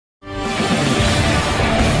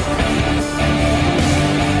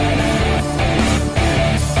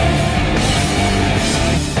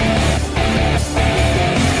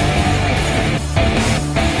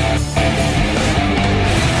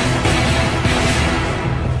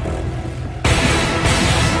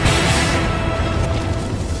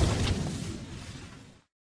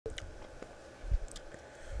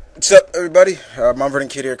What's up, everybody? Mount Vernon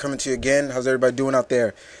Kid here, coming to you again. How's everybody doing out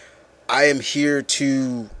there? I am here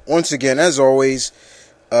to, once again, as always,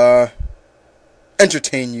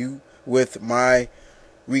 entertain you with my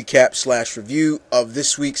recap / review of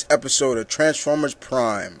this week's episode of Transformers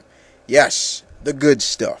Prime. Yes, the good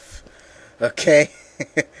stuff. Okay?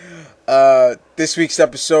 This week's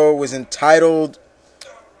episode was entitled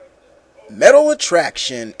Metal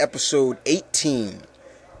Attraction, episode 18.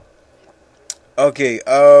 Okay,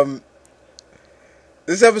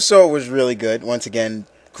 this episode was really good. Once again,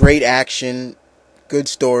 great action, good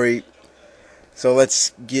story. So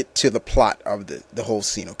let's get to the plot of the whole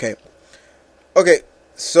scene, okay? Okay,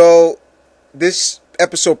 so this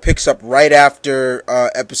episode picks up right after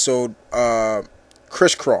episode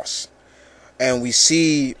Crisscross. And we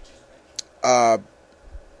see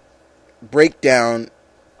Breakdown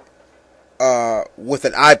with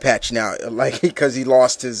an eye patch now, like, because he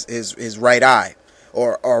lost his right eye,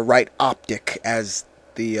 or right optic, as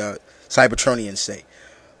the Cybertronians say.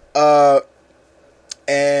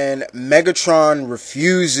 And Megatron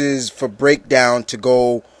refuses for Breakdown to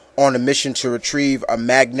go on a mission to retrieve a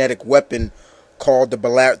magnetic weapon called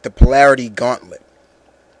the Polarity Gauntlet.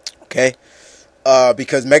 Okay?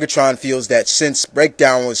 Because Megatron feels that since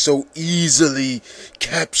Breakdown was so easily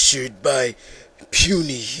captured by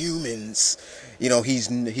puny humans, you know, he's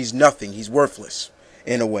nothing. He's worthless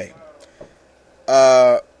in a way.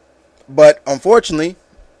 But unfortunately,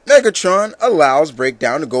 Megatron allows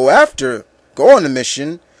Breakdown to go on the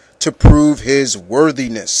mission to prove his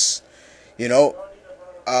worthiness. You know,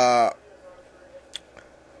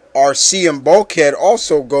 RC and Bulkhead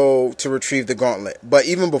also go to retrieve the gauntlet. But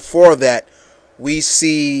even before that, we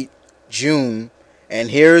see June, and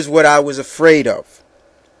here's what I was afraid of.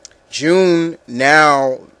 June,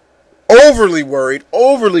 now overly worried,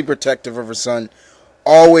 overly protective of her son,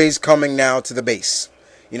 always coming now to the base.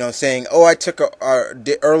 You know, saying, oh, I took a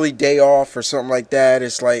early day off or something like that.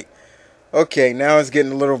 It's like, okay, now it's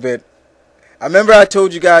getting a little bit. I remember I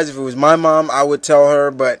told you guys if it was my mom, I would tell her,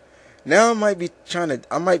 but now I might be turning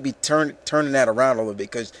that around a little bit,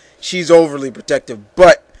 because she's overly protective.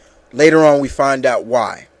 But later on we find out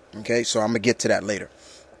why. Okay, so I'm going to get to that later.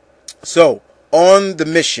 So, on the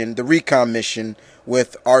mission, the recon mission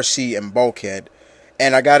with RC and Bulkhead,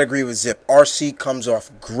 and I gotta agree with Zip, RC comes off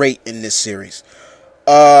great in this series.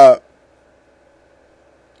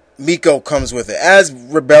 Miko comes with it. As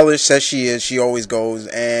rebellious as she is, she always goes,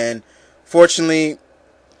 and fortunately,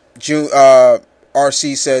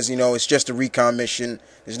 RC says, you know, it's just a recon mission,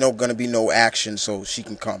 there's gonna be no action, so she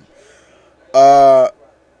can come.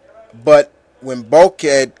 But when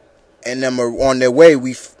Bulkhead and them are on their way,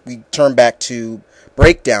 we turn back to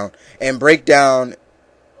Breakdown, and Breakdown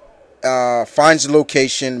finds the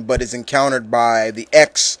location, but is encountered by the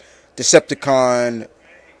ex-Decepticon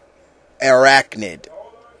Arachnid,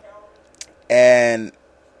 and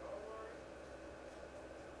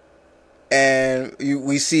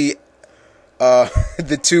we see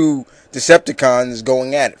the two Decepticons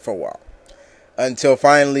going at it for a while, until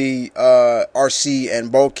finally RC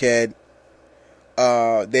and Bulkhead,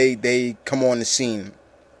 they come on the scene.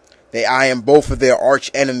 They eye both of their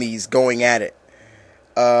arch enemies going at it.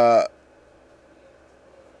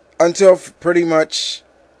 Until pretty much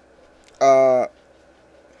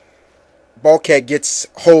Bulkhead gets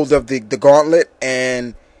hold of the gauntlet,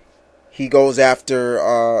 and he goes after,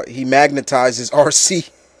 he magnetizes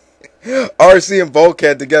RC. RC and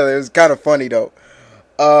Bulkhead together. It was kind of funny, though.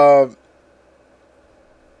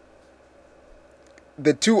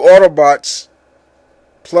 The two Autobots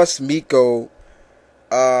plus Miko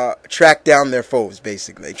track down their foes,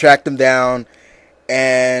 basically. They track them down,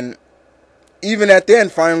 and even at the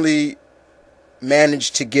end, finally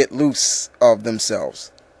managed to get loose of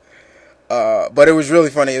themselves. But it was really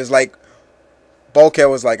funny. It was like, Bulkhead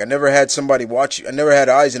was like, I never had somebody watch you. I never had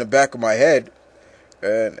eyes in the back of my head.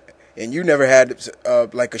 And you never had,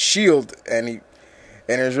 like, a shield. And it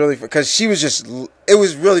was really, because she was just, it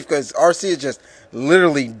was really, because RC is just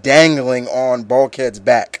literally dangling on Bulkhead's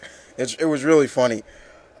back. It was really funny.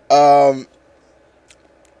 Once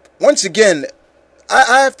again,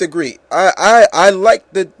 I have to agree. I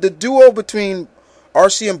like the duo between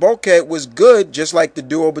RC and Bulkhead was good, just like the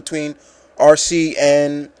duo between RC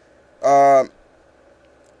and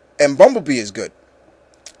Bumblebee is good.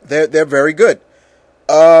 They're very good.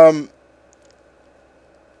 It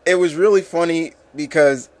was really funny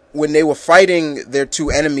because when they were fighting their two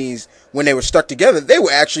enemies, when they were stuck together, they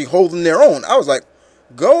were actually holding their own. I was like,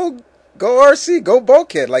 go RC, go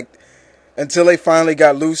Bulkhead, like, until they finally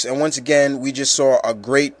got loose. And once again, we just saw a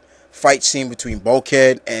great fight scene between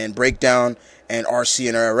Bulkhead and Breakdown and RC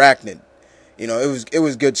and Arachnid. it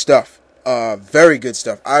was good stuff. Very good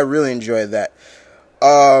stuff. I really enjoyed that.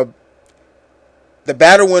 The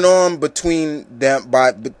battle went on between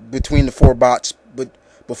between the four bots, but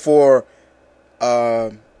before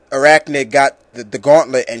Arachnid got the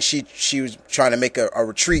gauntlet, and she was trying to make a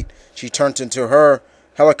retreat. She turned into her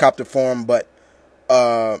helicopter form, but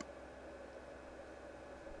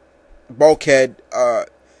Bulkhead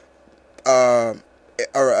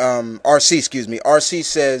RC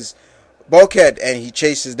says Bulkhead, and he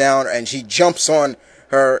chases down, and she jumps on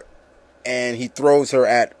her, and he throws her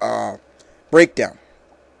at Breakdown.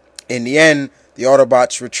 In the end, the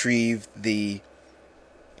Autobots retrieve the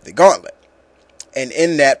gauntlet, and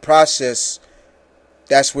in that process,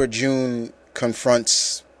 that's where June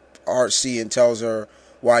confronts RC and tells her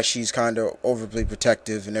why she's kind of overly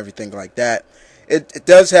protective and everything like that. It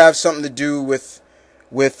does have something to do with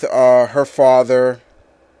her father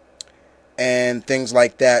and things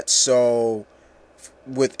like that. So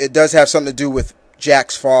it does have something to do with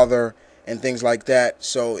Jack's father and things like that.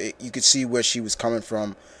 So you could see where she was coming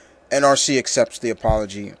from, and RC accepts the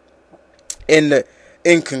apology. In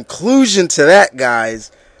conclusion to that,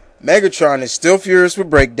 guys, Megatron is still furious with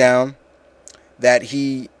Breakdown that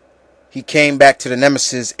he came back to the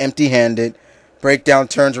Nemesis empty-handed. Breakdown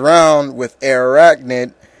turns around with Air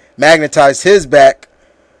Arachnid, magnetized his back.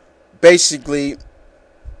 Basically,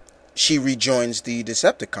 she rejoins the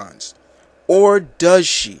Decepticons. Or does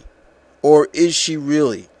she? Or is she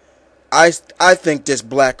really? I think this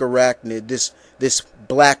Black Arachnid, this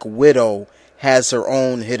Black Widow, has her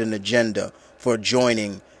own hidden agenda for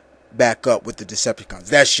joining back up with the Decepticons.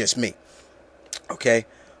 That's just me. Okay?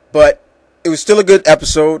 But it was still a good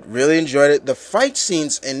episode. Really enjoyed it. The fight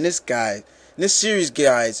scenes in this series,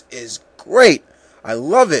 guys, is great. I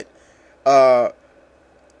love it. Metal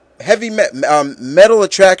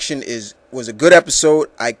Attraction was a good episode.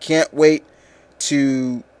 I can't wait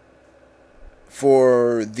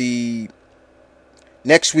for the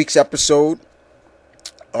next week's episode,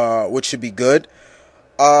 which should be good.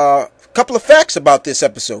 Couple of facts about this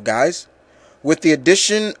episode, guys. With the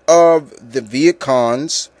addition of the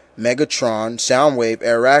Viacons, Megatron, Soundwave,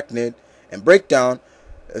 Arachnid, and Breakdown,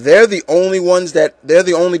 they're the only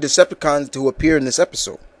Decepticons to appear in this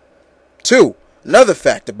episode. 2. Another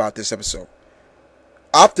fact about this episode: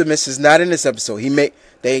 Optimus is not in this episode.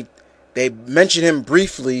 They mention him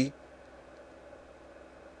briefly,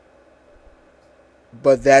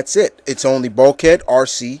 but that's it. It's only Bulkhead,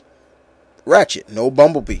 RC, Ratchet, no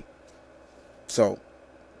Bumblebee. So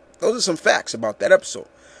those are some facts about that episode.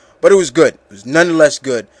 But it was good. It was nonetheless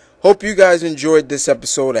good. Hope you guys enjoyed this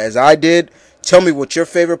episode as I did. Tell me what your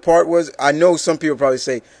favorite part was. I know some people probably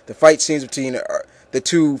say the fight scenes between the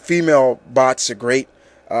two female bots are great.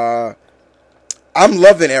 I'm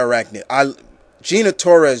loving Arachnid. Gina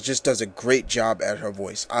Torres just does a great job at her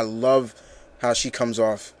voice. I love how she comes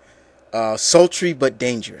off sultry but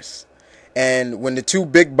dangerous. And when the two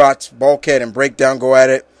big bots, Bulkhead and Breakdown, go at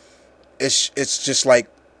it, it's just like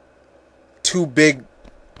two big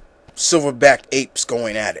silverback apes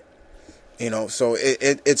going at it. So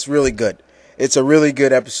it's really good. It's a really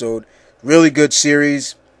good episode. Really good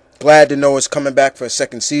series. Glad to know it's coming back for a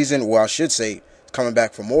second season. Well, I should say it's coming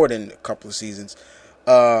back for more than a couple of seasons.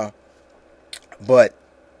 But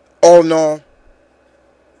all in all,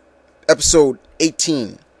 episode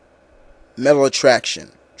 18, Metal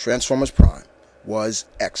Attraction, Transformers Prime, was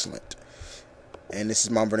excellent. And this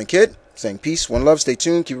is Mount Vernon Kid saying peace, one love, stay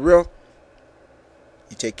tuned, keep it real.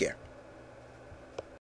 You take care.